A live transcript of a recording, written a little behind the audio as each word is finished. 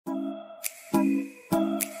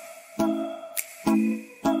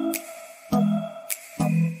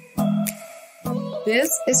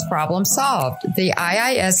This is Problem Solved, the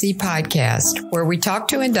IISE podcast, where we talk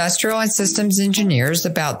to industrial and systems engineers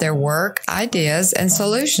about their work, ideas, and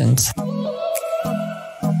solutions.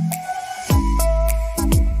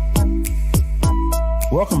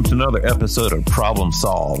 Welcome to another episode of Problem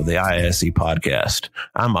Solved, the IISE podcast.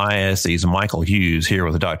 I'm IISE's Michael Hughes here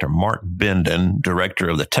with Dr. Mark Benden, director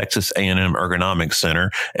of the Texas A&M Ergonomics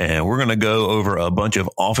Center, and we're going to go over a bunch of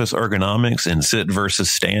office ergonomics in sit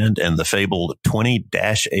versus stand and the fabled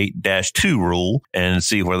 20-8-2 rule and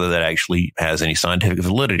see whether that actually has any scientific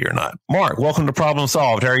validity or not. Mark, welcome to Problem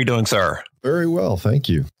Solved. How are you doing, sir? Very well. Thank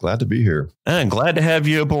you. Glad to be here. And glad to have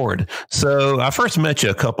you aboard. So I first met you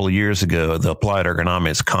a couple of years ago at the Applied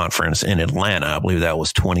Ergonomics Conference in Atlanta. I believe that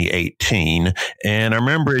was 2018. And I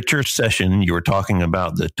remember at your session, you were talking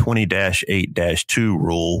about the 20-8-2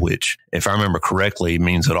 rule, which, if I remember correctly,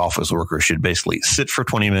 means that office workers should basically sit for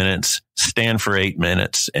 20 minutes, stand for 8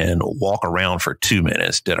 minutes, and walk around for 2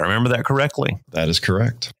 minutes. Did I remember that correctly? That is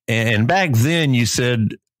correct. And back then you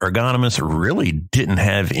said ergonomists really didn't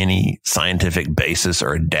have any scientific basis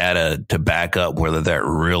or data to back up whether that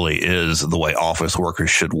really is the way office workers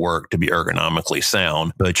should work to be ergonomically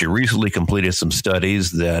sound. But you recently completed some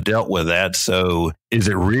studies that dealt with that. So is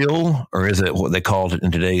it real, or is it what they called it in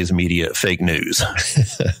today's media, fake news?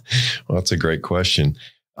 Well, that's a great question.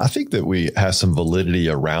 I think that we have some validity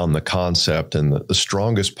around the concept, and the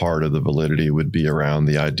strongest part of the validity would be around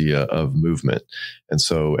the idea of movement. And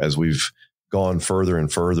so as we've gone further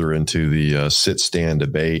and further into the sit-stand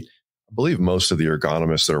debate, I believe most of the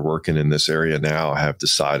ergonomists that are working in this area now have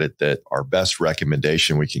decided that our best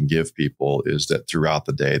recommendation we can give people is that throughout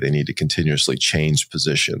the day, they need to continuously change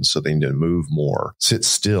positions. So they need to move more, sit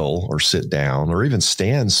still or sit down, or even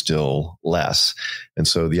stand still less. And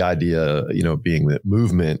so the idea, being that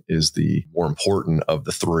movement is the more important of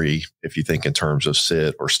the three, if you think in terms of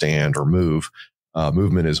sit or stand or move,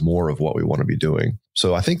 movement is more of what we want to be doing.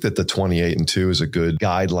 So I think that the 28-2 is a good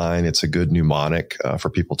guideline. It's a good mnemonic for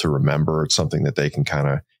people to remember. It's something that they can kind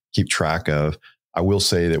of keep track of. I will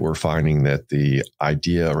say that we're finding that the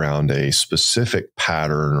idea around a specific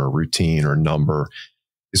pattern or routine or number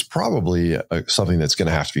is probably something that's going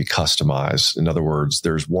to have to be customized. In other words,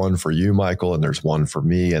 there's one for you, Michael, and there's one for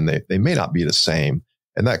me, and they may not be the same.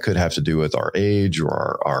 And that could have to do with our age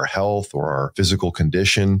or our health or our physical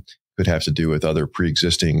condition. Could have to do with other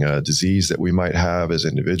pre-existing disease that we might have as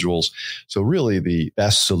individuals. So really the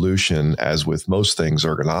best solution, as with most things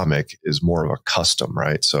ergonomic, is more of a custom,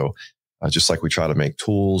 right? So just like we try to make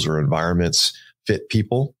tools or environments fit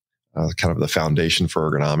people, kind of the foundation for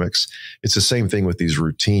ergonomics, it's the same thing with these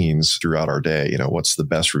routines throughout our day. What's the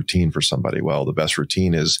best routine for somebody? Well, the best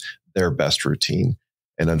routine is their best routine.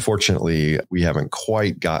 And unfortunately, we haven't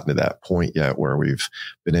quite gotten to that point yet where we've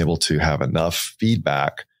been able to have enough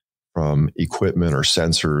feedback from equipment or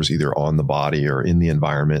sensors either on the body or in the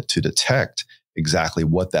environment to detect exactly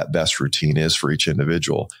what that best routine is for each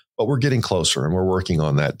individual. But we're getting closer, and we're working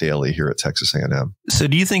on that daily here at Texas A&M. So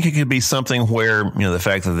do you think it could be something where, the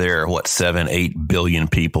fact that there are, 7-8 billion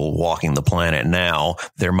people walking the planet now,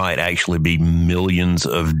 there might actually be millions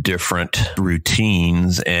of different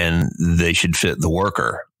routines and they should fit the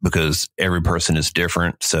worker? Because every person is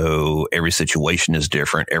different. So every situation is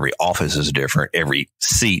different. Every office is different. Every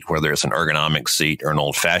seat, whether it's an ergonomic seat or an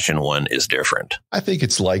old fashioned one, is different. I think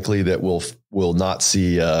it's likely that we'll not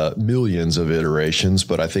see millions of iterations,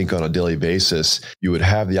 but I think on a daily basis, you would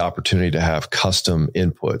have the opportunity to have custom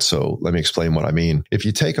input. So let me explain what I mean. If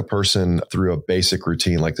you take a person through a basic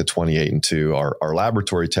routine like the 28-2, our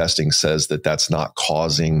laboratory testing says that that's not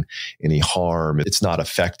causing any harm. It's not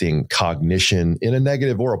affecting cognition in a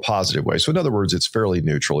negative or a positive way. So in other words, it's fairly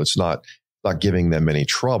neutral. It's not giving them any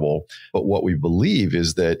trouble. But what we believe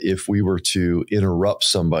is that if we were to interrupt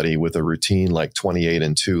somebody with a routine like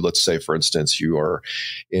 28-2, let's say, for instance, you are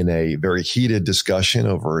in a very heated discussion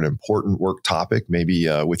over an important work topic, maybe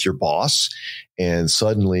with your boss, and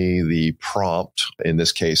suddenly the prompt, in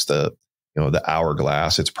this case, the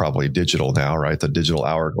hourglass, it's probably digital now, right? The digital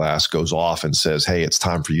hourglass goes off and says, hey, it's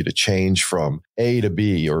time for you to change from A to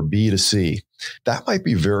B or B to C. That might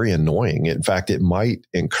be very annoying. In fact, it might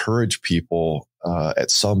encourage people at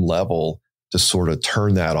some level to sort of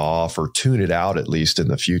turn that off or tune it out, at least in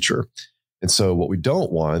the future. And so what we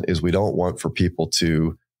don't want for people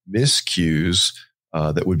to miss cues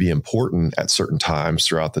that would be important at certain times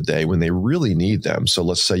throughout the day when they really need them. So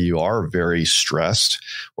let's say you are very stressed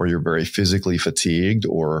or you're very physically fatigued,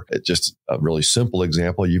 or just a really simple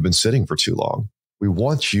example, you've been sitting for too long. We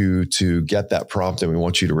want you to get that prompt and we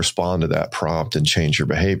want you to respond to that prompt and change your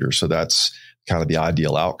behavior. So that's kind of the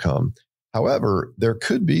ideal outcome. However, there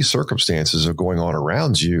could be circumstances of going on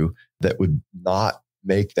around you that would not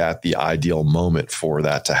make that the ideal moment for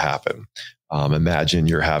that to happen. Imagine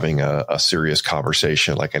you're having a serious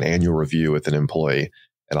conversation, like an annual review with an employee,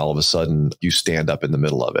 and all of a sudden you stand up in the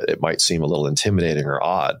middle of it. It might seem a little intimidating or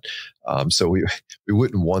odd. So we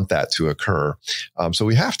wouldn't want that to occur. So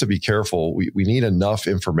we have to be careful. We need enough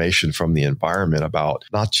information from the environment about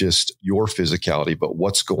not just your physicality, but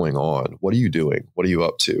what's going on. What are you doing? What are you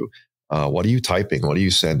up to? What are you typing? What are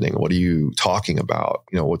you sending? What are you talking about?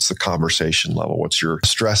 What's the conversation level? What's your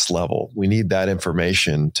stress level? We need that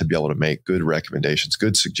information to be able to make good recommendations,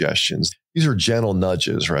 good suggestions. These are gentle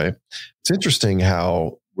nudges, right? It's interesting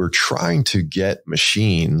how we're trying to get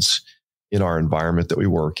machines in our environment that we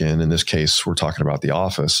work in. In this case, we're talking about the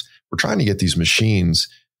office. We're trying to get these machines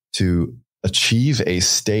to achieve a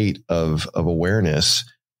state of awareness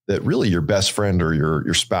that really your best friend or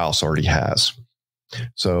your spouse already has.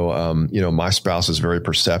 So, my spouse is very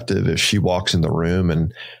perceptive. If she walks in the room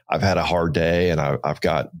and I've had a hard day and I've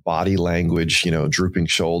got body language, drooping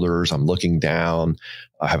shoulders, I'm looking down,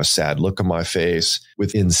 I have a sad look on my face,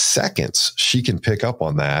 within seconds, she can pick up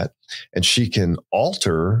on that and she can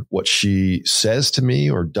alter what she says to me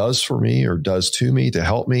or does for me or does to me to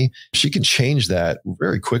help me. She can change that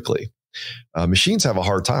very quickly. Machines have a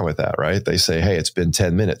hard time with that, right? They say, hey, it's been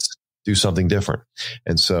 10 minutes. Do something different.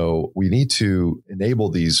 And so we need to enable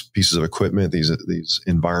these pieces of equipment, these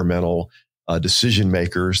environmental decision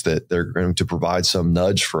makers that they're going to provide some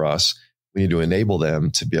nudge for us. We need to enable them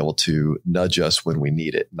to be able to nudge us when we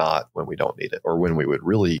need it, not when we don't need it or when we would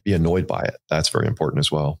really be annoyed by it. That's very important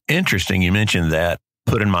as well. Interesting. You mentioned that.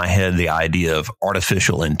 Put in my head the idea of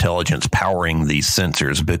artificial intelligence powering these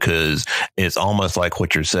sensors, because it's almost like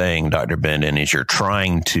what you're saying, Dr. Benden, is you're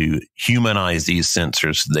trying to humanize these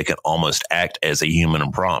sensors so they can almost act as a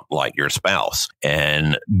human prompt like your spouse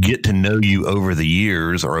and get to know you over the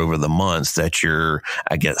years or over the months that you're,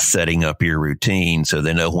 I guess, setting up your routine so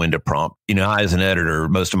they know when to prompt. I, as an editor,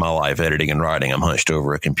 most of my life editing and writing, I'm hunched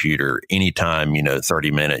over a computer. Anytime,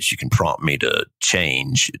 30 minutes, you can prompt me to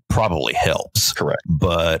change. It probably helps. Correct.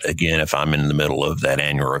 But again, if I'm in the middle of that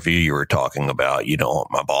annual review you were talking about, you don't want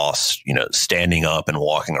my boss, standing up and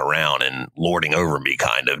walking around and lording over me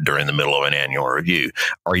kind of during the middle of an annual review.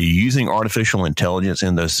 Are you using artificial intelligence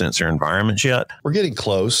in those sensor environments yet? We're getting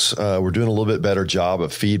close. We're doing a little bit better job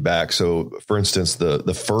of feedback. So for instance,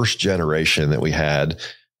 the first generation that we had,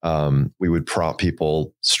 we would prompt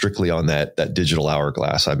people strictly on that digital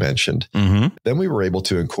hourglass I mentioned. Mm-hmm. Then we were able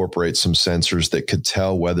to incorporate some sensors that could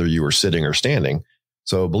tell whether you were sitting or standing.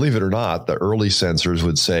 So believe it or not, the early sensors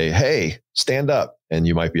would say, hey, stand up. And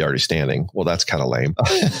you might be already standing. Well, that's kind of lame.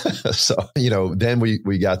 So, then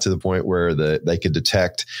we got to the point where they could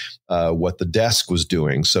detect what the desk was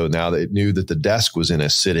doing. So now they knew that the desk was in a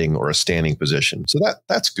sitting or a standing position. So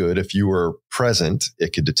that's good. If you were present,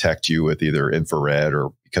 it could detect you with either infrared or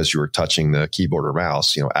because you were touching the keyboard or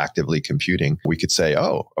mouse, actively computing. We could say,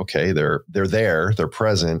 oh, okay, they're there, they're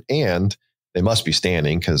present, and they must be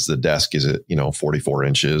standing because the desk is at, 44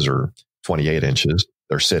 inches or 28 inches.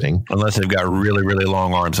 They're sitting. Unless they've got really, really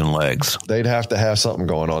long arms and legs. They'd have to have something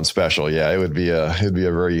going on special. Yeah, it would be a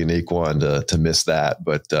very unique one to miss that.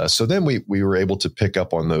 But so then we were able to pick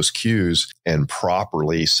up on those cues and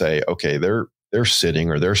properly say, okay, they're sitting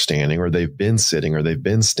or they're standing or they've been sitting or they've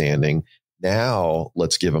been standing. Now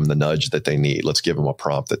let's give them the nudge that they need. Let's give them a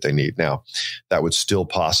prompt that they need. Now that would still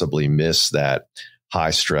possibly miss that high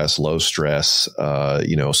stress, low stress,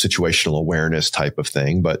 situational awareness type of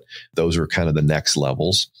thing. But those are kind of the next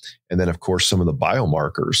levels. And then, of course, some of the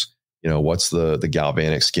biomarkers, what's the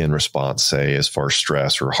galvanic skin response, say, as far as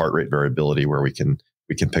stress or heart rate variability, where we can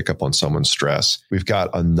pick up on someone's stress. We've got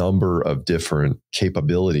a number of different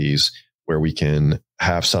capabilities where we can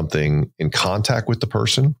have something in contact with the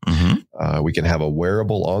person. Mm-hmm. We can have a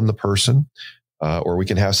wearable on the person. Or we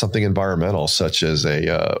can have something environmental, such as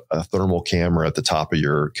a thermal camera at the top of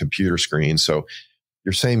your computer screen. So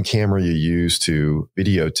your same camera you use to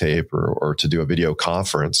videotape or to do a video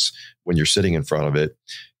conference when you're sitting in front of it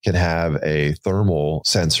can have a thermal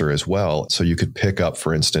sensor as well. So you could pick up,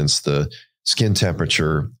 for instance, the skin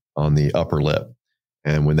temperature on the upper lip.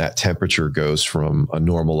 And when that temperature goes from a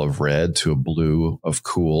normal of red to a blue of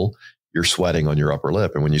cool, you're sweating on your upper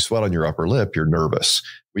lip. And when you sweat on your upper lip, you're nervous.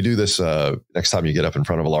 We do this next time you get up in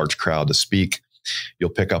front of a large crowd to speak. You'll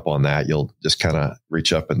pick up on that. You'll just kind of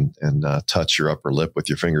reach up and touch your upper lip with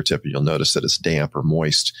your fingertip, and you'll notice that it's damp or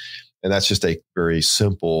moist. And that's just a very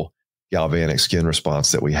simple galvanic skin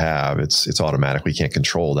response that we have. It's automatic. We can't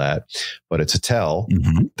control that, but it's a tell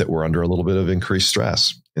mm-hmm. that we're under a little bit of increased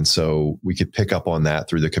stress. And so we could pick up on that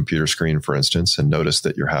through the computer screen, for instance, and notice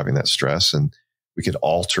that you're having that stress. And we could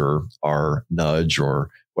alter our nudge or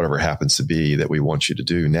whatever it happens to be that we want you to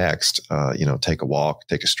do next. Take a walk,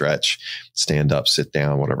 take a stretch, stand up, sit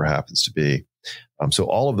down, whatever happens to be. So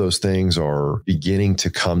all of those things are beginning to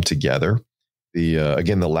come together.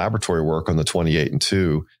 Again, the laboratory work on the 28 and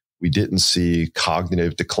 2, we didn't see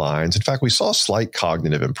cognitive declines. In fact, we saw slight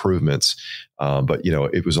cognitive improvements, but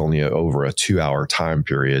it was only over a 2-hour time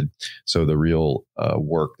period. So the real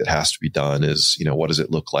work that has to be done is, what does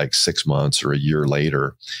it look like 6 months or a year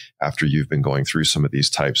later after you've been going through some of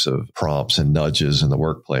these types of prompts and nudges in the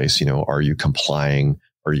workplace? Are you complying?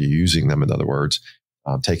 Are you using them? In other words,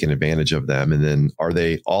 taking advantage of them? And then are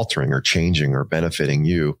they altering or changing or benefiting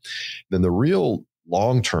you? Then the real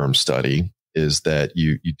long-term study is that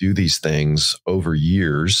you do these things over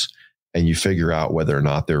years and you figure out whether or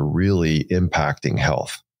not they're really impacting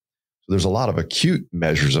health. So there's a lot of acute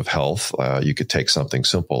measures of health. You could take something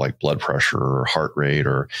simple like blood pressure or heart rate,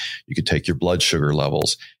 or you could take your blood sugar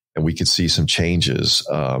levels, and we could see some changes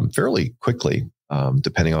fairly quickly,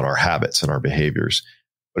 depending on our habits and our behaviors.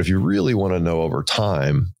 But if you really want to know over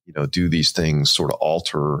time, do these things sort of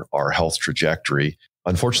alter our health trajectory?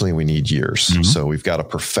 Unfortunately, we need years. Mm-hmm. So we've got to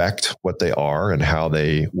perfect what they are and how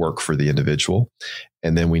they work for the individual.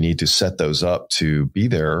 And then we need to set those up to be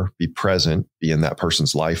there, be present, be in that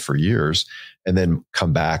person's life for years, and then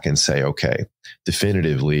come back and say, okay,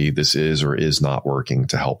 definitively, this is or is not working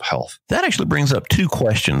to help health. That actually brings up 2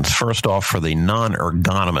 questions. First off, for the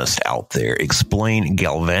non-ergonomist out there, explain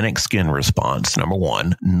galvanic skin response, number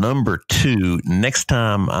 1. Number 2, next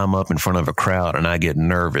time I'm up in front of a crowd and I get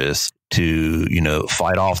nervous to,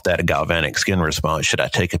 fight off that galvanic skin response, should I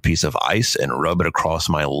take a piece of ice and rub it across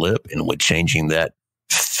my lip? And would changing that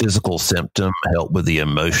physical symptom help with the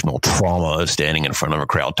emotional trauma of standing in front of a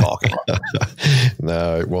crowd talking?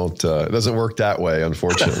 No, it won't. It doesn't work that way,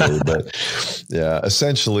 unfortunately. But yeah,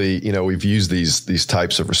 essentially, we've used these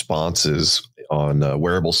types of responses on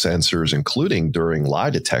wearable sensors, including during lie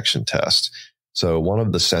detection tests. So one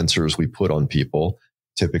of the sensors we put on people,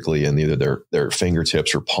 typically in either their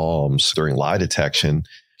fingertips or palms during lie detection,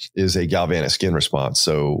 is a galvanic skin response.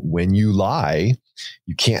 So when you lie,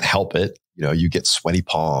 you can't help it. You get sweaty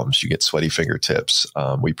palms, you get sweaty fingertips,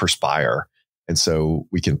 we perspire. And so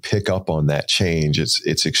we can pick up on that change.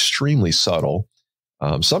 It's extremely subtle.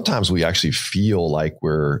 Sometimes we actually feel like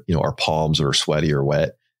our palms are sweaty or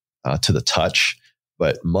wet to the touch,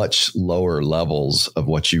 but much lower levels of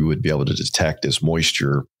what you would be able to detect as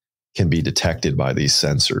moisture can be detected by these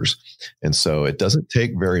sensors. And so it doesn't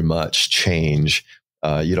take very much change.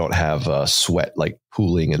 You don't have sweat like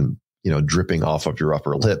pooling and dripping off of your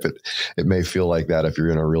upper lip. It may feel like that if you're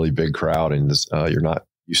in a really big crowd and you're not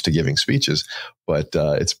used to giving speeches, but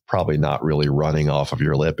it's probably not really running off of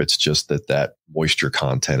your lip. It's just that moisture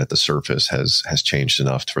content at the surface has changed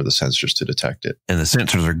enough for the sensors to detect it. And the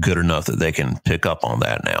sensors are good enough that they can pick up on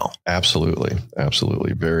that now. Absolutely.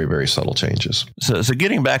 Absolutely. Very, very subtle changes. So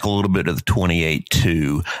getting back a little bit to the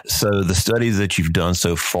 28-2. So the studies that you've done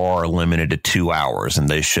so far are limited to 2 hours, and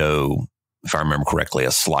they show, if I remember correctly,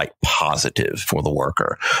 a slight positive for the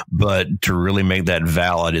worker. But to really make that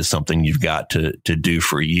valid is something you've got to do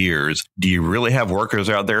for years. Do you really have workers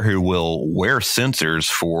out there who will wear sensors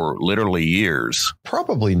for literally years?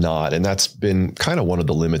 Probably not. And that's been kind of one of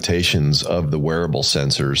the limitations of the wearable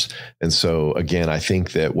sensors. And so, again, I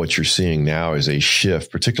think that what you're seeing now is a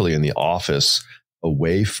shift, particularly in the office,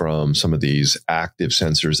 away from some of these active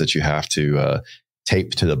sensors that you have to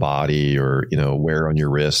tape to the body or, wear on your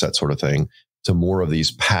wrist, that sort of thing, to more of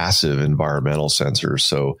these passive environmental sensors.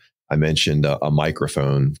 So I mentioned a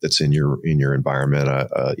microphone that's in your environment,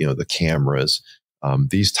 the cameras.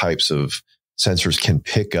 These types of sensors can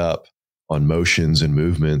pick up on motions and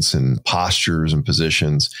movements and postures and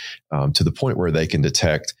positions to the point where they can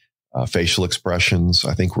detect facial expressions.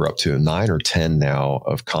 I think we're up to 9 or 10 now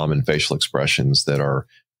of common facial expressions that are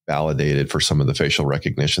validated for some of the facial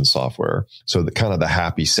recognition software. So the kind of the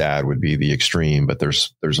happy, sad would be the extreme, but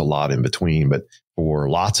there's a lot in between. But for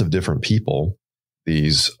lots of different people,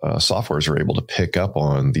 these softwares are able to pick up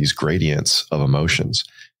on these gradients of emotions.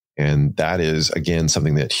 And that is, again,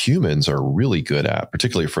 something that humans are really good at,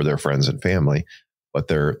 particularly for their friends and family. But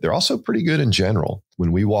they're also pretty good in general.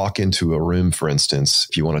 When we walk into a room, for instance,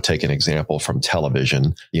 if you want to take an example from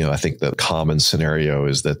television, I think the common scenario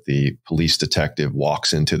is that the police detective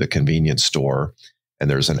walks into the convenience store and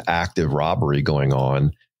there's an active robbery going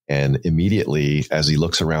on. And immediately, as he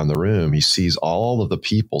looks around the room, he sees all of the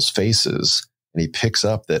people's faces, and he picks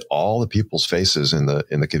up that all the people's faces in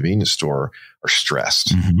the convenience store are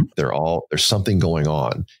stressed. Mm-hmm. There's something going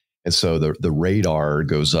on. And so the radar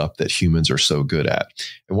goes up that humans are so good at.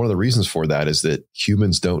 And one of the reasons for that is that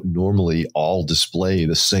humans don't normally all display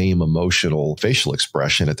the same emotional facial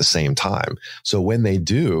expression at the same time. So when they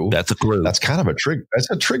do, that's a clue. That's kind of a trigger.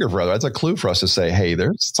 That's a trigger for us. That's a clue for us to say, hey,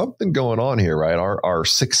 there's something going on here, right? Our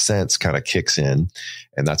sixth sense kind of kicks in,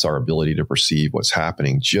 and that's our ability to perceive what's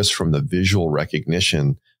happening just from the visual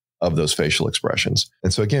recognition of those facial expressions.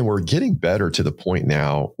 And so again, we're getting better to the point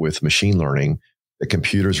now with machine learning that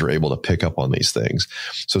computers are able to pick up on these things.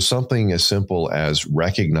 So something as simple as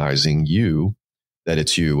recognizing that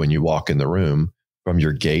it's you when you walk in the room, from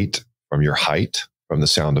your gait, from your height, from the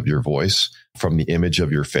sound of your voice, from the image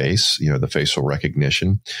of your face, the facial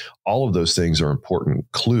recognition. All of those things are important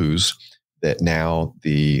clues that now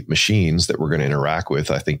the machines that we're going to interact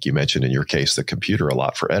with, I think you mentioned in your case, the computer a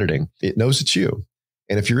lot for editing, it knows it's you.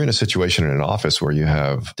 And if you're in a situation in an office where you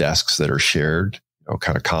have desks that are shared,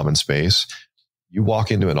 kind of common space, you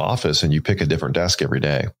walk into an office and you pick a different desk every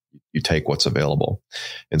day. You take what's available.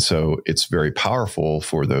 And so it's very powerful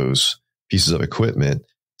for those pieces of equipment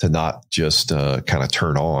to not just kind of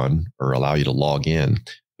turn on or allow you to log in,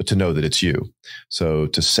 but to know that it's you. So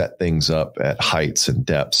to set things up at heights and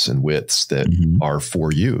depths and widths that are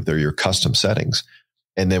for you, they're your custom settings.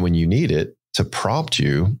 And then when you need it, to prompt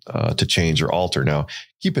you to change or alter. Now,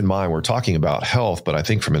 keep in mind, we're talking about health, but I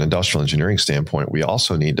think from an industrial engineering standpoint, we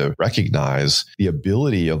also need to recognize the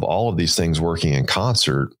ability of all of these things working in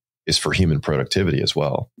concert is for human productivity as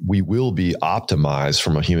well. We will be optimized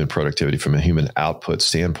from a human productivity, from a human output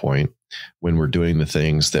standpoint, when we're doing the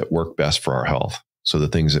things that work best for our health. So the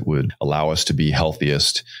things that would allow us to be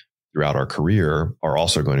healthiest throughout our career are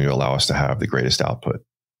also going to allow us to have the greatest output.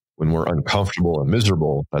 When we're uncomfortable and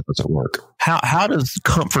miserable, that doesn't work. How does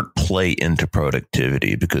comfort play into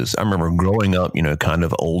productivity? Because I remember growing up, kind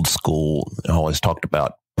of old school, I always talked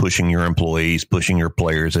about pushing your employees, pushing your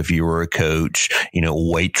players. If you were a coach,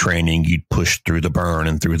 weight training, you'd push through the burn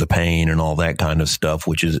and through the pain and all that kind of stuff,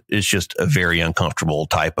 which is just a very uncomfortable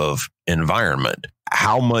type of environment.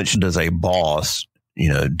 How much does a boss,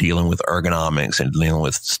 dealing with ergonomics and dealing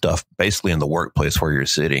with stuff basically in the workplace where you're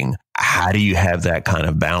sitting, how do you have that kind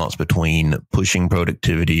of balance between pushing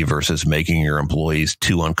productivity versus making your employees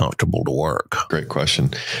too uncomfortable to work? Great question.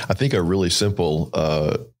 I think a really simple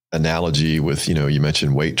analogy with, you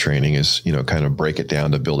mentioned weight training is, kind of break it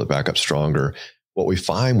down to build it back up stronger. What we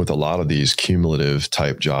find with a lot of these cumulative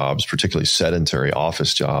type jobs, particularly sedentary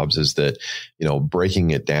office jobs, is that, breaking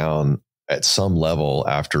it down at some level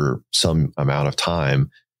after some amount of time,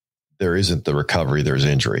 there isn't the recovery, there's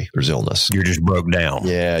injury, there's illness. You're just broke down.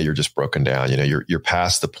 Yeah, you're just broken down. You're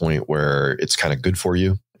past the point where it's kind of good for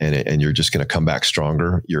you and you're just going to come back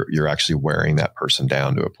stronger. You're actually wearing that person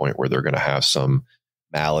down to a point where they're going to have some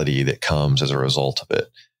malady that comes as a result of it.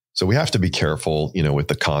 So we have to be careful, with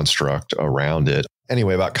the construct around it.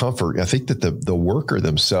 Anyway, about comfort, I think that the worker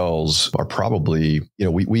themselves are probably,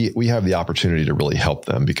 we have the opportunity to really help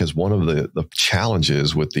them, because one of the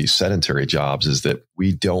challenges with these sedentary jobs is that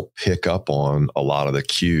we don't pick up on a lot of the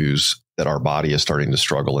cues that our body is starting to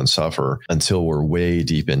struggle and suffer until we're way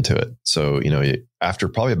deep into it. So, after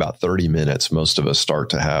probably about 30 minutes, most of us start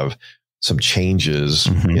to have some changes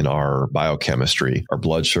in our biochemistry. Our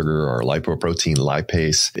blood sugar, our lipoprotein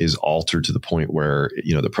lipase is altered to the point where,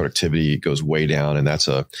 the productivity goes way down. And that's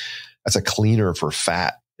a cleaner for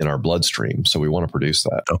fat in our bloodstream. So we want to produce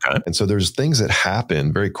that. Okay. And so there's things that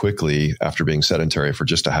happen very quickly after being sedentary for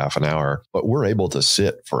just a half an hour, but we're able to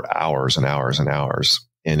sit for hours and hours and hours.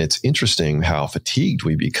 And it's interesting how fatigued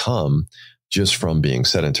we become just from being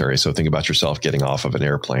sedentary. So think about yourself getting off of an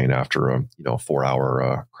airplane after a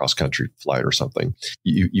 4-hour cross-country flight or something.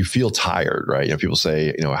 You feel tired, right? People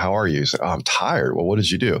say, how are you? You say, oh, I'm tired. Well, what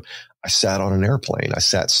did you do? I sat on an airplane. I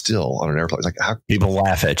sat still on an airplane. It's like, how people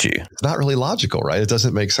laugh at you. It's not really logical, right? It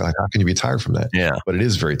doesn't make sense. Like, how can you be tired from that? Yeah. But it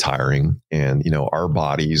is very tiring. And, our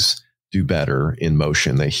bodies do better in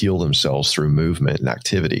motion. They heal themselves through movement and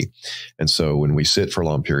activity. And so when we sit for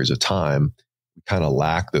long periods of time, we kind of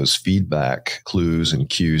lack those feedback clues and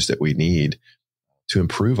cues that we need to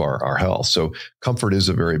improve our health. So comfort is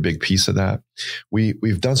a very big piece of that.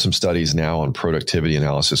 We've done some studies now on productivity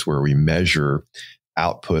analysis where we measure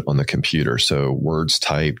output on the computer. So words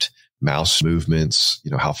typed, mouse movements,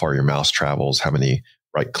 how far your mouse travels, how many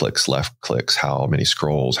right clicks, left clicks, how many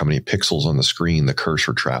scrolls, how many pixels on the screen the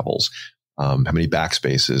cursor travels, how many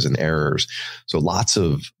backspaces and errors. So lots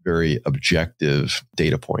of very objective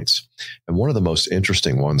data points. And one of the most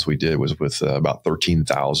interesting ones we did was with about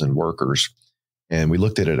 13,000 workers. And we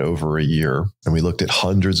looked at it over a year, and we looked at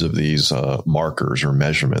hundreds of these markers or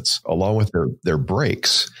measurements along with their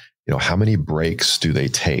breaks. How many breaks do they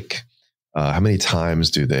take? How many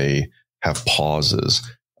times do they have pauses?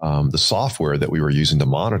 The software that we were using to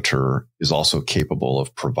monitor is also capable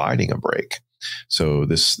of providing a break. So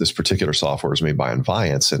this particular software is made by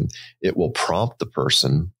Enviance, and it will prompt the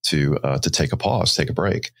person to take a pause, take a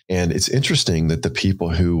break. And it's interesting that the people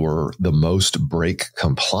who were the most break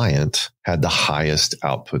compliant had the highest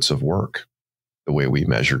outputs of work, the way we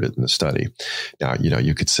measured it in the study. Now,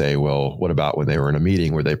 you could say, well, what about when they were in a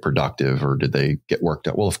meeting? Were they productive, or did they get work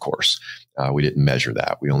done? Well, of course, we didn't measure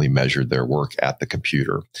that. We only measured their work at the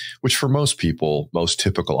computer, which for most people, most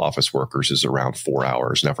typical office workers, is around 4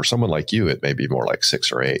 hours. Now, for someone like you, it may be more like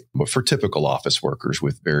 6 or 8. But for typical office workers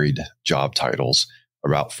with varied job titles,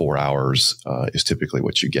 about 4 hours is typically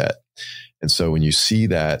what you get. And so when you see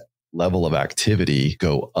that level of activity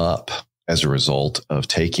go up as a result of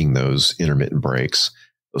taking those intermittent breaks,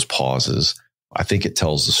 those pauses, I think it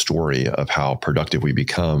tells the story of how productive we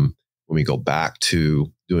become when we go back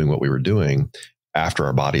to doing what we were doing after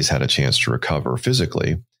our bodies had a chance to recover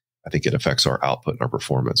physically. I think it affects our output and our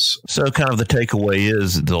performance. So kind of the takeaway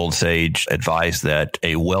is the old sage advice that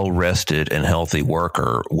a well-rested and healthy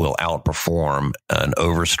worker will outperform an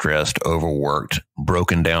overstressed, overworked,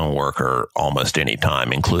 broken down worker almost any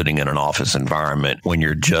time, including in an office environment when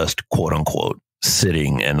you're just, quote unquote,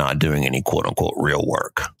 sitting and not doing any, quote unquote, real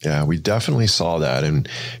work. Yeah, we definitely saw that. And,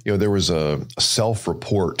 there was a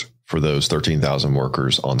self-report for those 13,000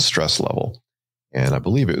 workers on stress level. And I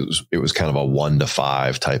believe it was kind of a 1 to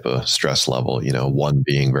 5 type of stress level, 1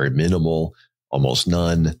 being very minimal, almost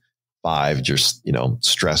none, 5 just,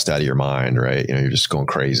 stressed out of your mind, right? You're just going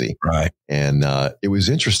crazy. Right. And it was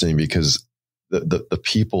interesting because the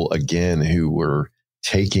people, again, who were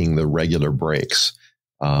taking the regular breaks,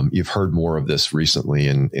 you've heard more of this recently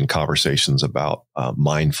in conversations about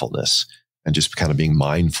mindfulness and just kind of being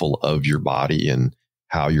mindful of your body and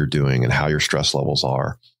how you're doing and how your stress levels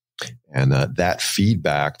are. And that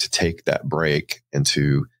feedback to take that break and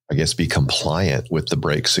to, I guess, be compliant with the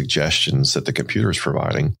break suggestions that the computer is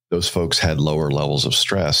providing, those folks had lower levels of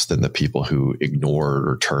stress than the people who ignored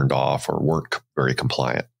or turned off or weren't very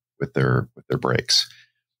compliant with their breaks.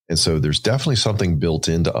 And so there's definitely something built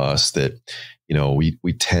into us that,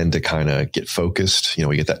 we tend to kind of get focused,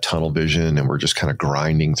 we get that tunnel vision and we're just kind of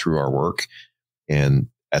grinding through our work. And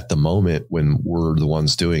at the moment when we're the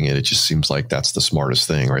ones doing it, it just seems like that's the smartest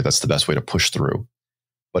thing, right? That's the best way to push through.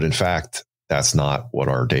 But in fact, that's not what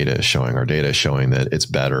our data is showing. Our data is showing that it's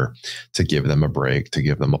better to give them a break, to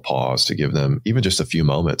give them a pause, to give them even just a few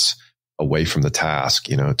moments away from the task,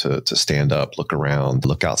 to stand up, look around,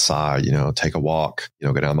 look outside, take a walk,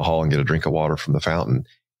 go down the hall and get a drink of water from the fountain.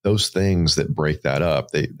 Those things that break that up,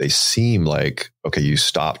 they seem like, okay, you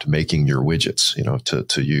stopped making your widgets,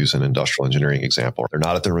 to use an industrial engineering example. They're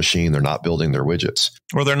not at their machine. They're not building their widgets.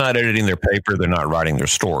 Or they're not editing their paper. They're not writing their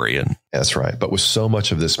story. And that's right. But with so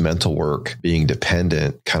much of this mental work being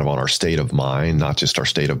dependent kind of on our state of mind, not just our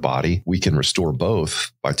state of body, we can restore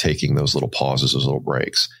both by taking those little pauses, those little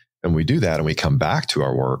breaks. And we do that and we come back to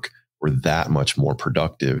our work, we're that much more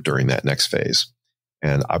productive during that next phase.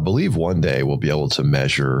 And I believe one day we'll be able to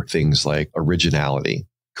measure things like originality,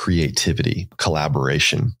 creativity,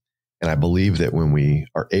 collaboration. And I believe that when we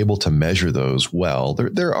are able to measure those well,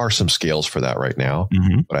 there are some scales for that right now,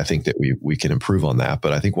 but I think that we can improve on that.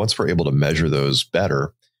 But I think once we're able to measure those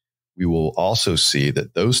better, we will also see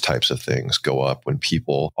that those types of things go up when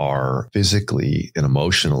people are physically and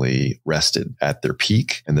emotionally rested at their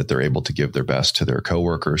peak and that they're able to give their best to their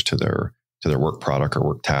coworkers, to their work product or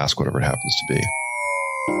work task, whatever it happens to be.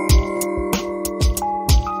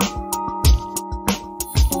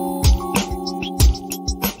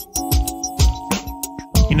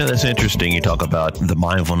 That's interesting. You talk about the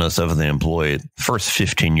mindfulness of the employee. First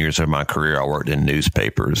 15 years of my career, I worked in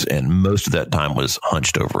newspapers, and most of that time was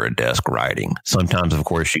hunched over a desk writing. Sometimes, of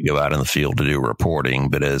course, you go out in the field to do reporting,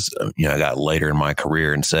 but as I got later in my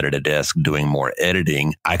career and sat at a desk doing more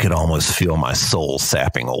editing, I could almost feel my soul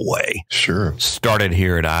sapping away. Sure. Started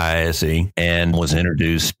here at IISE and was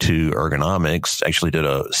introduced to ergonomics. Actually did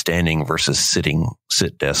a standing versus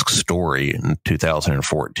sit desk story in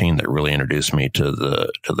 2014 that really introduced me to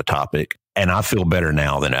the topic. And I feel better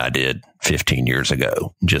now than I did 15 years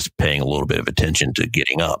ago, just paying a little bit of attention to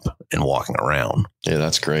getting up and walking around. Yeah,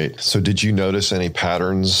 that's great. So did you notice any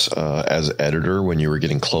patterns as editor when you were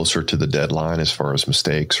getting closer to the deadline as far as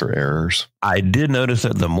mistakes or errors? I did notice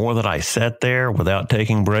that the more that I sat there without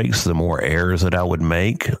taking breaks, the more errors that I would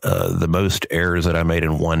make. The most errors that I made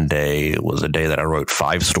in one day was a day that I wrote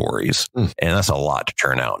 5 stories. And that's a lot to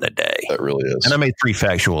churn out in a day. That really is. And I made 3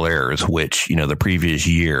 factual errors, which, the previous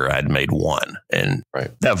year I'd made one. And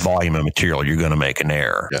Right. that volume of material, you're going to make an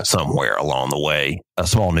error somewhere along the way. A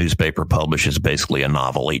small newspaper publishes basically a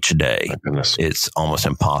novel each day. My goodness. It's almost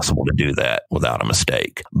impossible to do that without a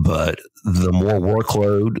mistake. But the more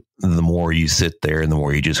workload, the more you sit there and the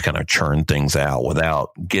more you just kind of churn things out without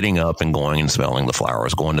getting up and going and smelling the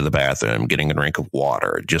flowers, going to the bathroom, getting a drink of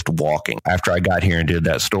water, just walking. After I got here and did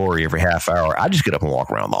that story every half hour, I just get up and walk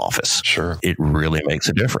around the office. Sure. It really makes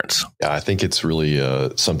a difference. Yeah, I think it's really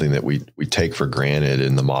something that we take for granted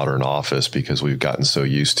in the modern office because we've gotten so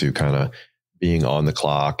used to kind of being on the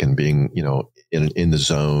clock and being, in the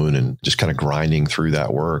zone and just kind of grinding through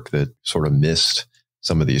that work that sort of missed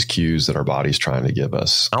some of these cues that our body's trying to give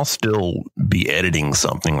us. I'll still be editing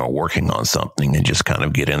something or working on something and just kind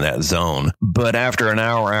of get in that zone. But after an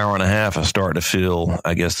hour and a half, I start to feel,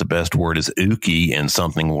 I guess the best word is ooky, and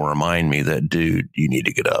something will remind me that, dude, you need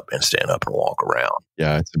to get up and stand up and walk around.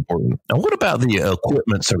 Yeah, it's important. Now, what about the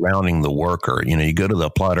equipment surrounding the worker? You go to the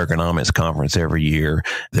Applied Ergonomics conference every year.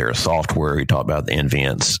 There's software. You talk about the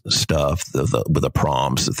advanced stuff, with the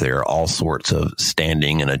prompts. There are all sorts of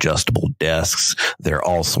standing and adjustable desks. There are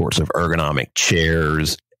all sorts of ergonomic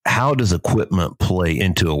chairs. How does equipment play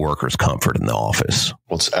into a worker's comfort in the office?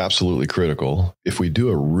 Well, it's absolutely critical. If we do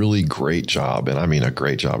a really great job, and I mean a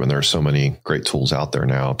great job, and there are so many great tools out there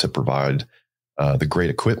now to provide the great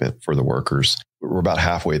equipment for the workers, we're about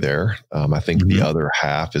halfway there. I think the other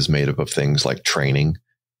half is made up of things like training.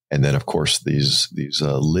 And then, of course, these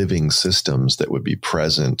living systems that would be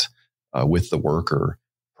present with the worker,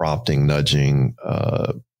 prompting, nudging,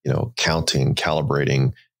 counting,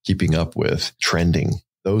 calibrating, keeping up with, trending.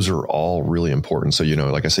 Those are all really important. So,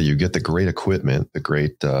 like I say, you get the great equipment, the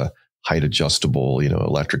great height adjustable,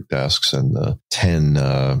 electric desks and the 10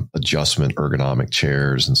 adjustment ergonomic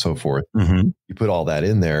chairs and so forth. Mm-hmm. You put all that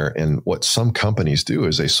in there. And what some companies do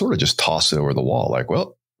is they sort of just toss it over the wall. Like,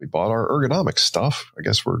 well, we bought our ergonomics stuff. I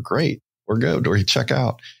guess we're great. We're good. Or you check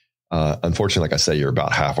out. Unfortunately, like I say, you're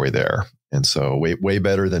about halfway there. And so way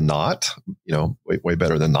better than not, way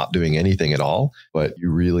better than not doing anything at all. But you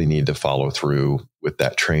really need to follow through with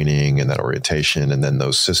that training and that orientation and then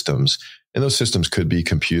those systems. And those systems could be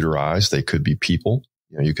computerized. They could be people.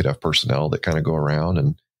 You could have personnel that kind of go around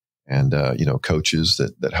and coaches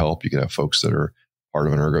that help. You could have folks that are part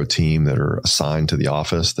of an ergo team that are assigned to the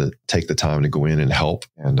office that take the time to go in and help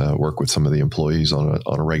and work with some of the employees on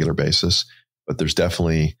a regular basis. But there's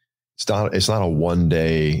definitely, it's not a one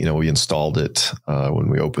day, we installed it when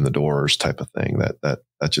we opened the doors type of thing that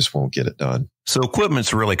just won't get it done. So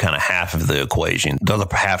equipment's really kind of half of the equation. The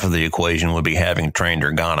other half of the equation would be having trained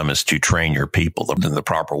ergonomists to train your people in the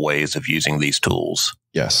proper ways of using these tools.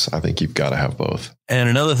 Yes, I think you've got to have both. And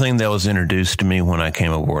another thing that was introduced to me when I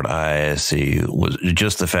came aboard IISE was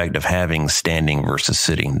just the fact of having standing versus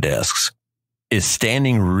sitting desks. Is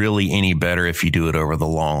standing really any better if you do it over the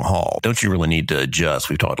long haul? Don't you really need to adjust?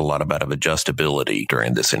 We've talked a lot about adjustability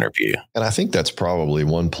during this interview. And I think that's probably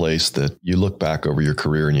one place that you look back over your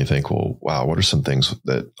career and you think, well, wow, what are some things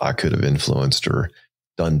that I could have influenced or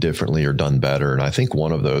done differently or done better? And I think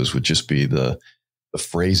one of those would just be the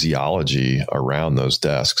phraseology around those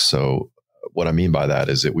desks. So what I mean by that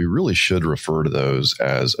is that we really should refer to those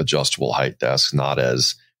as adjustable height desks, not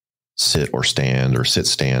as sit or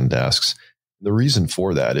sit-stand desks. The reason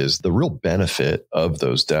for that is the real benefit of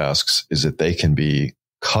those desks is that they can be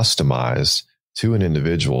customized to an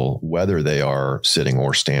individual, whether they are sitting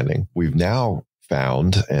or standing. We've now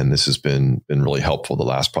found, and this has been really helpful the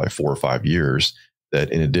last probably 4 or 5 years,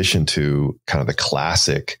 that in addition to kind of the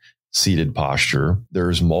classic seated posture,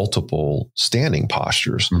 there's multiple standing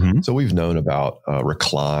postures. Mm-hmm. So we've known about a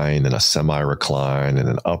recline and a semi-recline and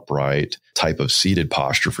an upright type of seated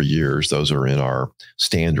posture for years. Those are in our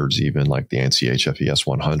standards, even like the ANSI HFES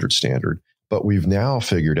 100 standard. But we've now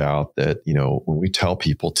figured out that, when we tell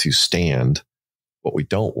people to stand, what we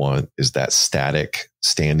don't want is that static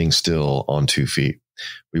standing still on 2 feet.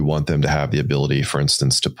 We want them to have the ability, for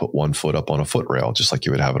instance, to put one foot up on a foot rail, just like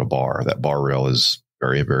you would have at a bar. That bar rail is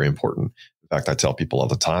very, very important. In fact, I tell people all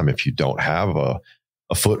the time, if you don't have a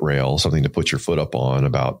foot rail, something to put your foot up on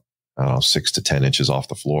about 6 to 10 inches off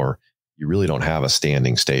the floor, you really don't have a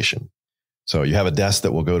standing station. So you have a desk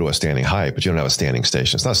that will go to a standing height, but you don't have a standing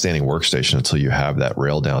station. It's not a standing workstation until you have that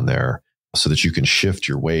rail down there so that you can shift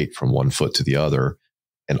your weight from one foot to the other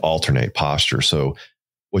and alternate posture. So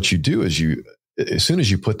what you do is as soon as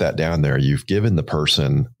you put that down there, you've given the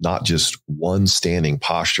person not just one standing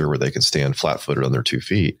posture where they can stand flat-footed on their 2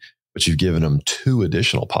 feet, but you've given them 2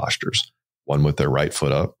 additional postures, one with their right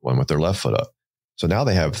foot up, one with their left foot up. So now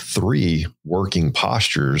they have 3 working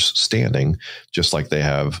postures standing, just like they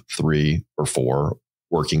have 3 or 4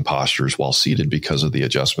 working postures while seated because of the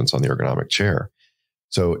adjustments on the ergonomic chair.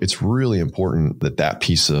 So it's really important that that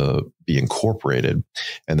piece be incorporated.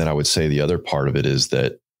 And then I would say the other part of it is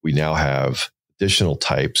that we now have additional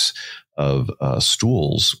types of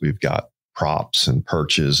stools. We've got props and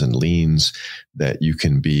perches and leans that you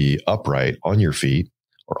can be upright on your feet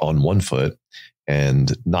or on one foot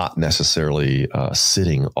and not necessarily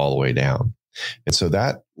sitting all the way down. And so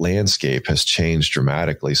that landscape has changed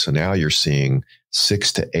dramatically. So now you're seeing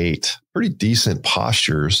 6 to 8 pretty decent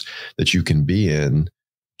postures that you can be in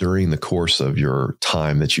during the course of your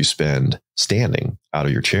time that you spend standing out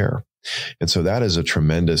of your chair. And so that is a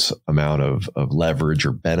tremendous amount of leverage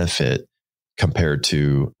or benefit compared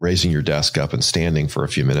to raising your desk up and standing for a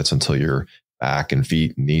few minutes until your back and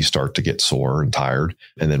feet and knees start to get sore and tired,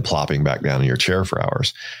 and then plopping back down in your chair for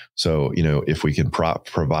hours. So, if we can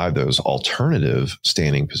provide those alternative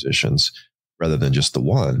standing positions rather than just the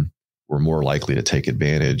one, we're more likely to take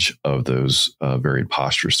advantage of those varied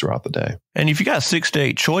postures throughout the day. And if you got 6 to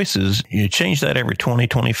 8 choices, you change that every 20,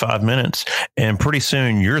 25 minutes. And pretty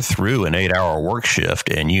soon you're through an 8-hour work shift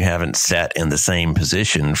and you haven't sat in the same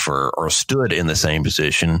position or stood in the same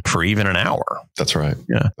position for even an hour. That's right.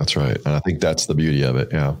 Yeah, that's right. And I think that's the beauty of it.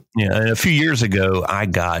 Yeah. Yeah. And a few years ago, I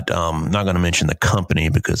got, not going to mention the company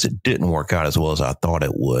because it didn't work out as well as I thought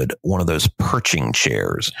it would, one of those perching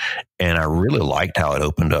chairs. And I really liked how it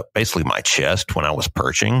opened up basically my chest when I was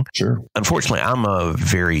perching. Sure. Unfortunately, I'm a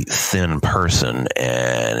very thin person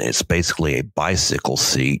and it's basically a bicycle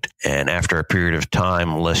seat. And after a period of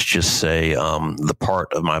time, let's just say the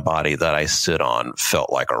part of my body that I sit on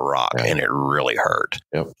felt like a rock and it really hurt.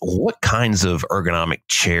 Yep. What kinds of ergonomic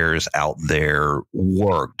chairs out there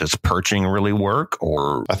work? Does perching really work?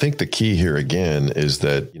 Or I think the key here again is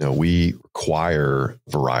that, we require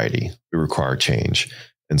variety. We require change.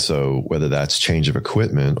 And so whether that's change of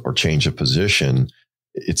equipment or change of position,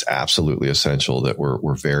 it's absolutely essential that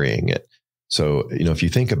we're varying it. So, if you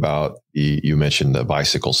think about you mentioned the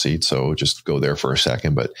bicycle seat, so just go there for a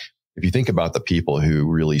second. But if you think about the people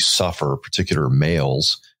who really suffer, particular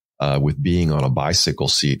males, with being on a bicycle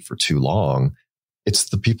seat for too long, it's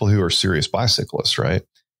the people who are serious bicyclists, right?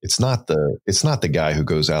 It's not the guy who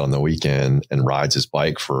goes out on the weekend and rides his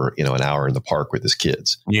bike for, an hour in the park with his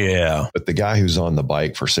kids. Yeah. But the guy who's on the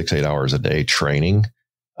bike for 6-8 hours a day training,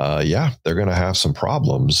 they're going to have some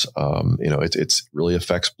problems. It really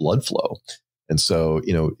affects blood flow. And so,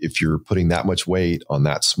 if you're putting that much weight on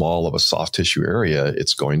that small of a soft tissue area,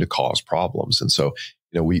 it's going to cause problems. And so,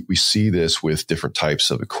 we see this with different types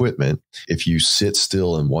of equipment. If you sit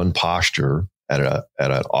still in one posture at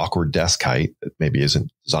an awkward desk height that maybe isn't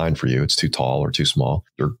designed for you, it's too tall or too small,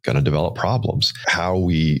 you're going to develop problems. How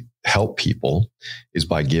we help people is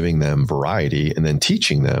by giving them variety and then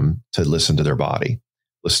teaching them to listen to their body.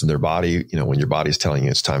 Listen to their body. When your body's telling you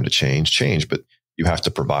it's time to change, but you have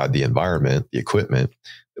to provide the environment, the equipment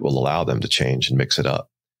that will allow them to change and mix it up.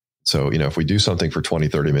 So, if we do something for 20,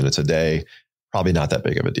 30 minutes a day, probably not that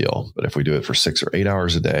big of a deal. But if we do it for 6 or 8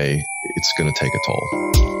 hours a day, it's going to take a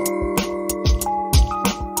toll.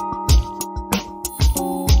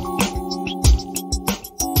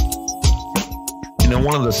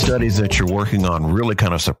 One of the studies that you're working on really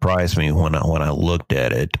kind of surprised me when I looked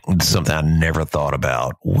at it. Something I never thought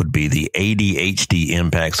about would be the ADHD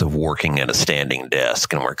impacts of working at a standing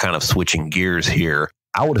desk. And we're kind of switching gears here.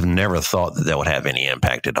 I would have never thought that would have any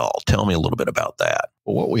impact at all. Tell me a little bit about that.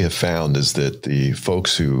 Well, what we have found is that the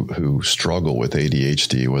folks who struggle with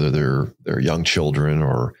ADHD, whether they're young children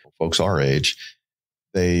or folks our age,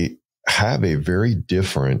 they have a very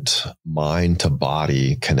different mind to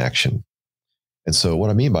body connection. And so what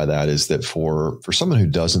I mean by that is that for someone who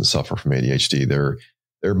doesn't suffer from ADHD,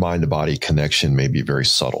 their mind to body connection may be very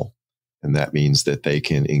subtle. And that means that they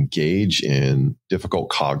can engage in difficult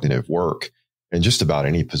cognitive work in just about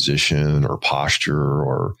any position or posture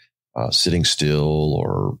or sitting still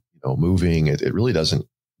or moving. It really doesn't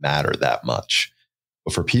matter that much.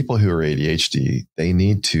 But for people who are ADHD, they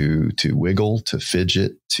need to wiggle, to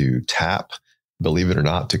fidget, to tap, believe it or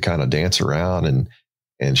not, to kind of dance around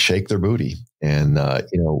and shake their booty. And,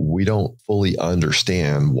 we don't fully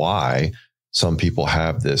understand why some people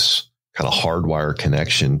have this kind of hardwired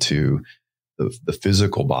connection to the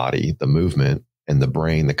physical body, the movement, and the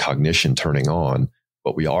brain, the cognition turning on.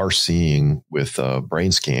 But we are seeing with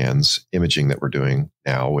brain scans, imaging that we're doing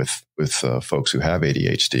now with folks who have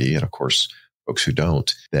ADHD and, of course, folks who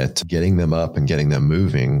don't, that getting them up and getting them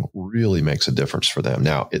moving really makes a difference for them.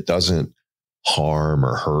 Now, it doesn't harm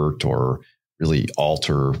or hurt or really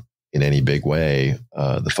alter in any big way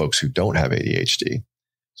the folks who don't have ADHD.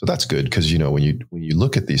 So that's good because, when you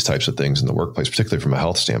look at these types of things in the workplace, particularly from a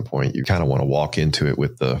health standpoint, you kind of want to walk into it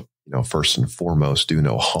with the, first and foremost, do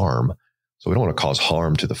no harm. So we don't want to cause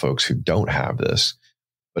harm to the folks who don't have this.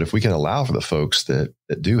 But if we can allow for the folks that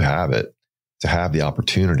do have it to have the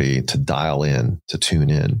opportunity to dial in, to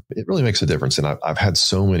tune in, it really makes a difference. And I've had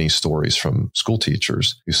so many stories from school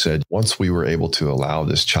teachers who said, once we were able to allow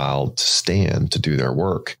this child to stand to do their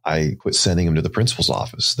work, I quit sending them to the principal's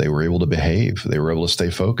office. They were able to behave. They were able to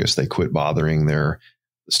stay focused. They quit bothering the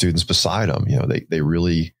students beside them. They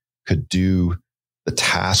really could do the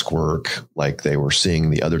task work like they were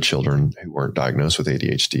seeing the other children who weren't diagnosed with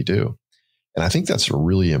ADHD do. And I think that's a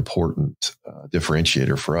really important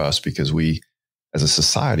differentiator for us because we, as a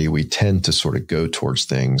society, we tend to sort of go towards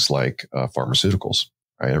things like pharmaceuticals,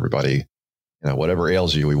 right? Everybody, whatever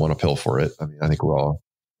ails you, we want a pill for it. I mean, I think we're all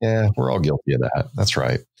guilty of that. That's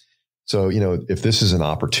right. So, if this is an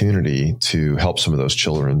opportunity to help some of those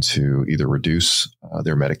children to either reduce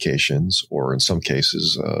their medications or in some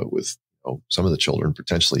cases with some of the children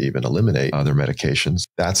potentially even eliminate their medications,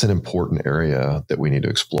 that's an important area that we need to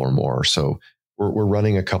explore more. So we're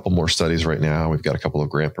running a couple more studies right now. We've got a couple of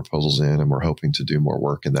grant proposals in, and we're hoping to do more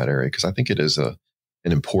work in that area because I think it is an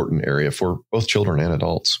important area for both children and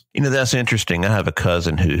adults. That's interesting. I have a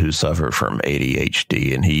cousin who suffered from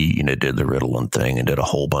ADHD, and he, did the Ritalin thing and did a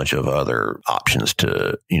whole bunch of other options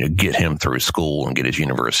to, get him through school and get his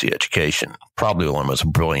university education. Probably one of the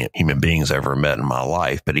most brilliant human beings I ever met in my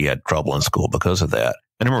life, but he had trouble in school because of that.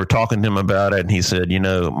 I remember talking to him about it, and he said,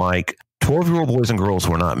 Mike, 12-year-old boys and girls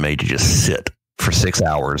were not made to just sit for 6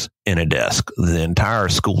 hours in a desk. The entire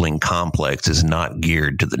schooling complex is not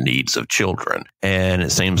geared to the needs of children. And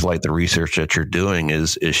it seems like the research that you're doing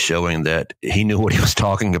is showing that he knew what he was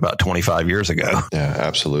talking about 25 years ago. Yeah,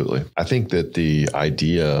 absolutely. I think that the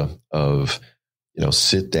idea of,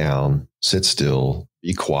 sit down, sit still,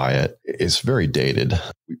 be quiet is very dated.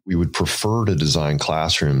 We would prefer to design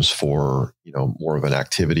classrooms for, more of an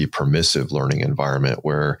activity permissive learning environment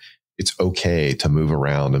where it's okay to move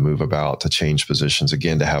around and move about, to change positions,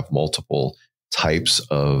 again, to have multiple types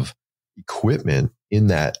of equipment in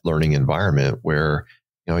that learning environment where,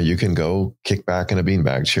 you can go kick back in a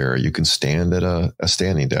beanbag chair. You can stand at a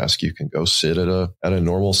standing desk. You can go sit at a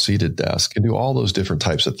normal seated desk and do all those different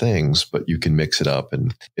types of things, but you can mix it up.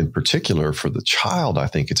 And in particular for the child, I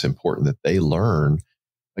think it's important that they learn,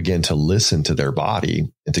 again, to listen to their body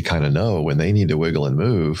and to kind of know when they need to wiggle and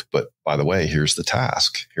move. But by the way, here's the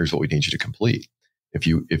task. Here's what we need you to complete. If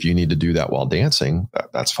you need to do that while dancing,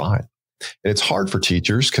 that's fine. And it's hard for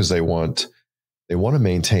teachers because they want to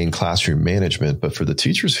maintain classroom management. But for the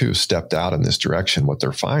teachers who have stepped out in this direction, what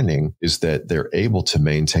they're finding is that they're able to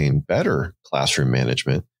maintain better classroom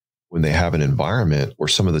management when they have an environment where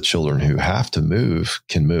some of the children who have to move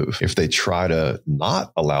can move. If they try to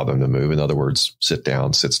not allow them to move, in other words, sit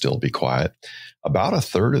down, sit still, be quiet, about a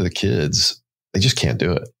third of the kids, they just can't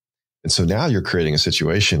do it. And so now you're creating a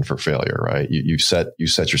situation for failure, right? You set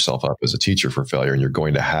yourself up as a teacher for failure, and you're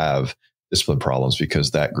going to have discipline problems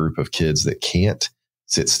because that group of kids that can't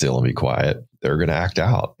sit still and be quiet, they're going to act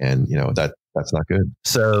out. And, that's not good.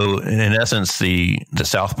 So in essence, the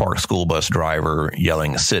South Park school bus driver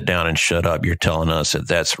yelling, sit down and shut up, you're telling us that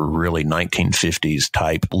that's really 1950s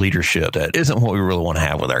type leadership that isn't what we really want to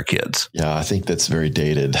have with our kids. Yeah, I think that's very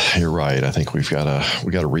dated. You're right. I think we got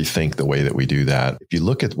to rethink the way that we do that. If you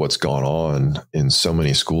look at what's gone on in so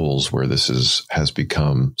many schools where this has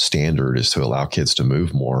become standard, is to allow kids to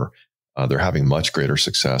move more, they're having much greater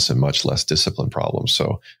success and much less discipline problems.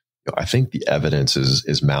 So I think the evidence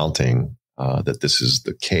is mounting that this is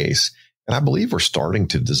the case. And I believe we're starting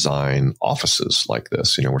to design offices like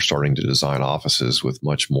this. We're starting to design offices with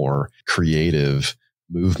much more creative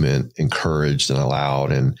movement encouraged and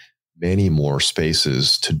allowed, and many more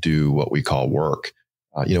spaces to do what we call work.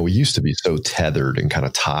 We used to be so tethered and kind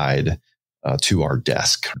of tied to our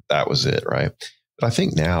desk. That was it, right? But I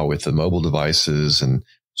think now with the mobile devices and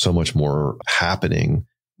so much more happening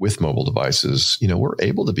with mobile devices, we're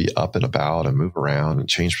able to be up and about and move around and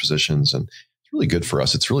change positions. And it's really good for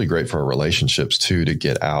us. It's really great for our relationships too, to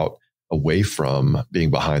get out away from being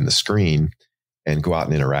behind the screen and go out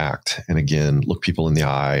and interact. And again, look people in the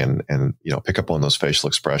eye and pick up on those facial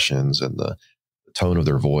expressions and the tone of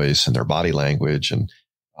their voice and their body language. And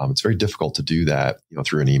it's very difficult to do that,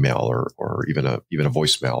 through an email or even a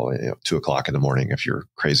voicemail, 2:00 in the morning, if you're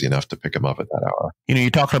crazy enough to pick them up at that hour. You're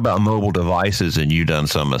talking about mobile devices, and you've done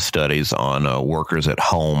some studies on workers at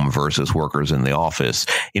home versus workers in the office.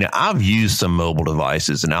 I've used some mobile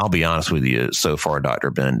devices, and I'll be honest with you, so far, Dr.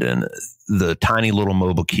 Benden, the tiny little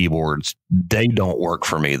mobile keyboards, they don't work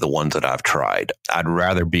for me, the ones that I've tried. I'd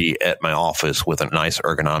rather be at my office with a nice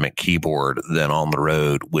ergonomic keyboard than on the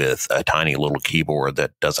road with a tiny little keyboard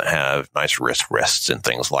that doesn't have nice wrist rests and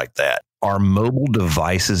things like that. Are mobile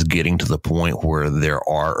devices getting to the point where there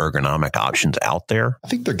are ergonomic options out there? I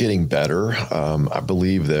think they're getting better. I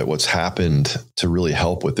believe that what's happened to really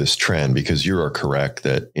help with this trend, because you are correct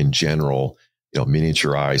that in general,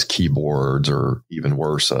 miniaturized keyboards, or even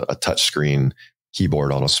worse, a touchscreen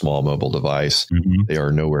keyboard on a small mobile device, they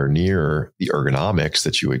are nowhere near the ergonomics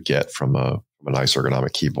that you would get from a nice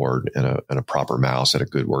ergonomic keyboard and a proper mouse at a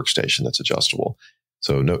good workstation that's adjustable.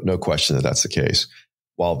 So no question that that's the case.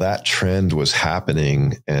 While that trend was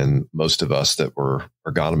happening, and most of us that were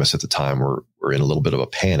ergonomists at the time were in a little bit of a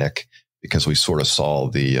panic because we sort of saw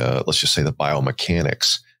the, let's just say, the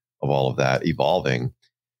biomechanics of all of that evolving,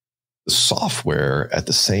 the software at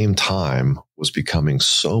the same time was becoming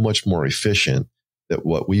so much more efficient that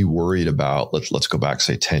what we worried about, let's go back,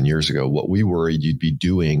 say 10 years ago, what we worried you'd be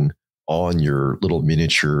doing on your little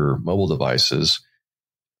miniature mobile devices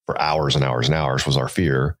for hours and hours and hours was our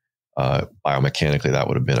fear. Biomechanically, that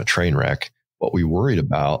would have been a train wreck. What we worried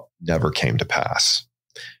about never came to pass.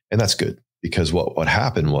 And that's good, because what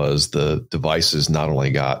happened was the devices not only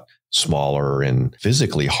got smaller and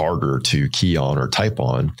physically harder to key on or type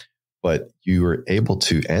on, but you were able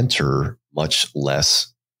to enter much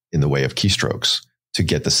less in the way of keystrokes to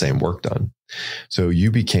get the same work done. So you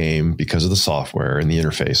became, because of the software and the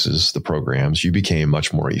interfaces, the programs, you became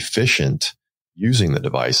much more efficient using the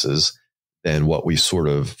devices than what we sort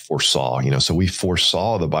of foresaw. So we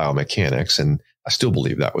foresaw the biomechanics, and I still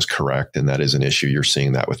believe that was correct. And that is an issue. You're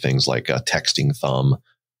seeing that with things like a texting thumb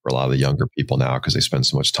for a lot of the younger people now, because they spend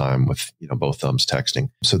so much time with, both thumbs texting.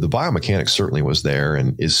 So the biomechanics certainly was there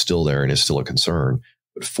and is still there and is still a concern.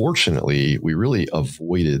 But fortunately, we really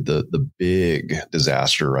avoided the big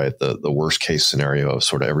disaster, right? The worst case scenario of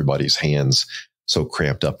sort of everybody's hands so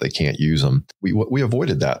cramped up they can't use them. We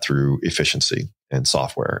avoided that through efficiency and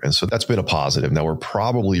software. And so that's been a positive. Now we're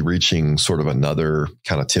probably reaching sort of another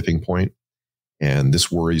kind of tipping point. And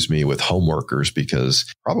this worries me with home workers,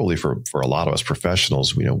 because probably for a lot of us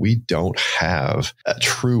professionals, we don't have a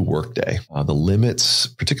true workday. The limits,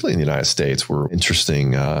 particularly in the United States, were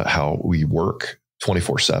interesting, how we work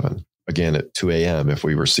 24/7. Again, at 2 a.m., if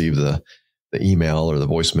we receive the email or the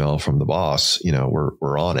voicemail from the boss,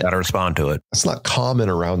 we're on it. Got to respond to it. That's not common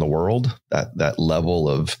around the world, that level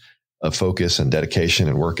of focus and dedication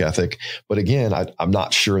and work ethic. But again, I'm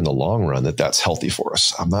not sure in the long run that that's healthy for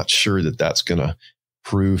us. I'm not sure that that's going to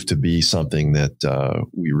prove to be something that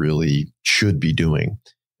we really should be doing.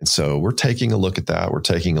 And so we're taking a look at that. We're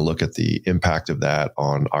taking a look at the impact of that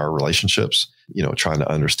on our relationships, trying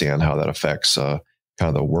to understand how that affects kind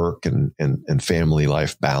of the work and family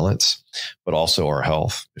life balance, but also our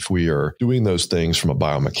health. If we are doing those things from a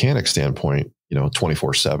biomechanics standpoint,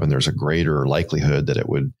 24/7, there's a greater likelihood that it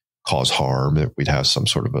would cause harm, that we'd have some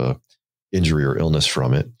sort of a injury or illness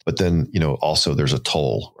from it. But then, also there's a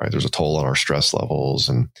toll, right? There's a toll on our stress levels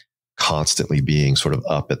and constantly being sort of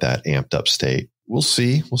up at that amped up state. We'll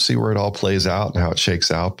see where it all plays out and how it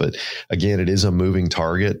shakes out. But again, it is a moving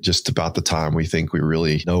target. Just about the time we think we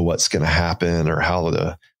really know what's going to happen or how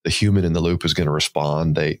the human in the loop is going to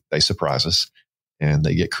respond, they surprise us and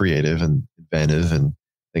they get creative and inventive and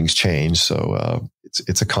things change. So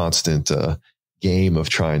it's a constant game of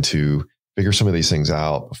trying to figure some of these things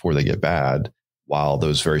out before they get bad, while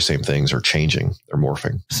those very same things are changing. They're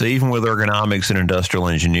morphing. So even with ergonomics and industrial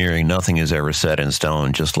engineering, nothing is ever set in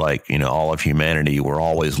stone. Just like, all of humanity, we're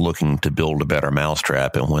always looking to build a better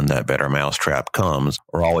mousetrap. And when that better mousetrap comes,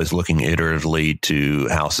 we're always looking iteratively to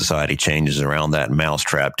how society changes around that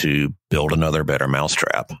mousetrap to build another better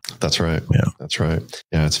mousetrap. That's right. Yeah, that's right.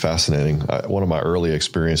 Yeah, it's fascinating. One of my early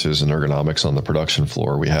experiences in ergonomics on the production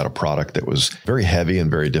floor, we had a product that was very heavy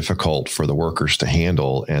and very difficult for the workers to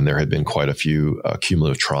handle. And there had been quite a few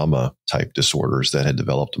cumulative trauma type disorders that had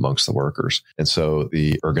developed amongst the workers. And so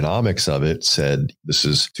the ergonomics of it said, this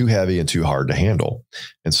is too heavy and too hard to handle.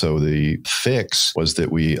 And so the fix was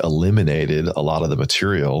that we eliminated a lot of the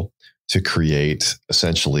material to create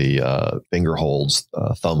essentially finger holds,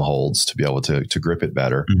 thumb holds to be able to grip it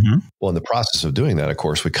better. Mm-hmm. Well, in the process of doing that, of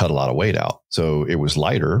course, we cut a lot of weight out. So it was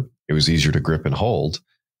lighter. It was easier to grip and hold.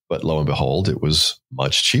 But lo and behold, it was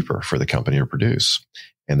much cheaper for the company to produce.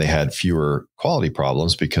 And they had fewer quality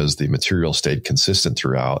problems because the material stayed consistent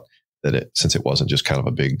throughout, since it wasn't just kind of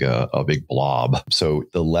a big blob. So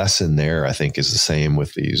the lesson there, I think, is the same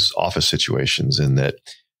with these office situations, in that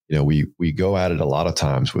we go at it a lot of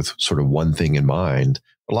times with sort of one thing in mind,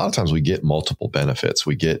 but a lot of times we get multiple benefits.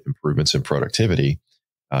 We get improvements in productivity,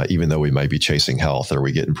 even though we might be chasing health, or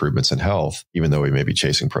we get improvements in health, even though we may be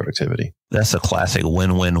chasing productivity. That's a classic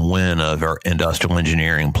win-win-win of our industrial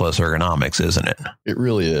engineering plus ergonomics, isn't it? It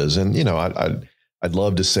really is. And, I'd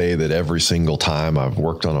love to say that every single time I've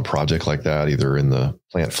worked on a project like that, either in the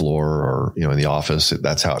plant floor or, in the office,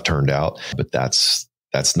 that's how it turned out. But that's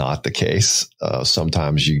not the case.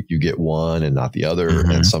 Sometimes you get one and not the other.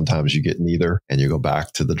 Mm-hmm. And sometimes you get neither, and you go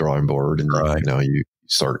back to the drawing board and, you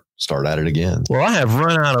start at it again. Well, I have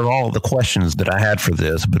run out of all of the questions that I had for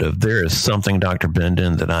this, but if there is something, Dr.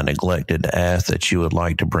 Benden, that I neglected to ask that you would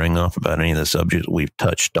like to bring up about any of the subjects we've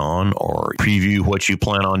touched on, or preview what you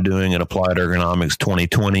plan on doing at Applied Ergonomics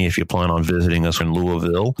 2020 if you plan on visiting us in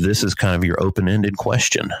Louisville, this is kind of your open-ended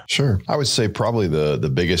question. Sure. I would say probably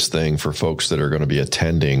the biggest thing for folks that are going to be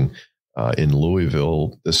attending in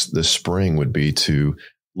Louisville this spring would be to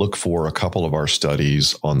look for a couple of our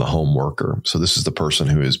studies on the home worker. So this is the person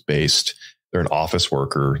who is they're an office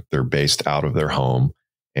worker, they're based out of their home.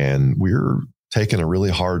 And we're taking a really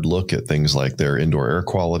hard look at things like their indoor air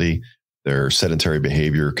quality, their sedentary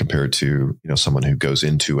behavior compared to, someone who goes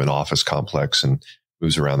into an office complex and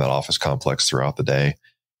moves around that office complex throughout the day.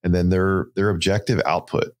 And then their objective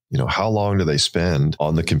output, how long do they spend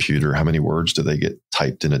on the computer? How many words do they get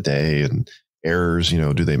typed in a day? And errors,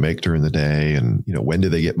 do they make during the day? And, when do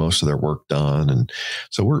they get most of their work done? And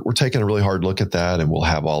so we're taking a really hard look at that, and we'll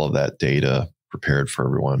have all of that data prepared for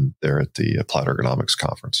everyone there at the Applied Ergonomics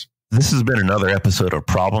Conference. This has been another episode of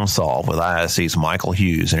Problem Solved with IISE's Michael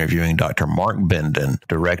Hughes interviewing Dr. Mark Benden,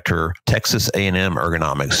 Director, Texas A&M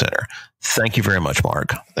Ergonomics Center. Thank you very much,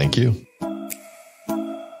 Mark. Thank you.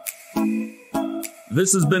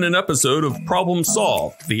 This has been an episode of Problem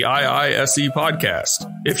Solved, the IISE podcast.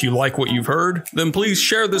 If you like what you've heard, then please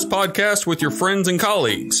share this podcast with your friends and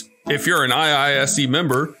colleagues. If you're an IISE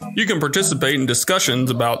member, you can participate in discussions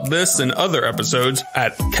about this and other episodes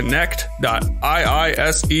at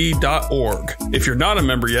connect.iise.org. If you're not a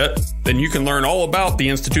member yet, then you can learn all about the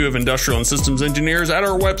Institute of Industrial and Systems Engineers at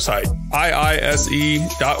our website,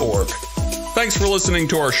 iise.org. Thanks for listening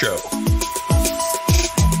to our show.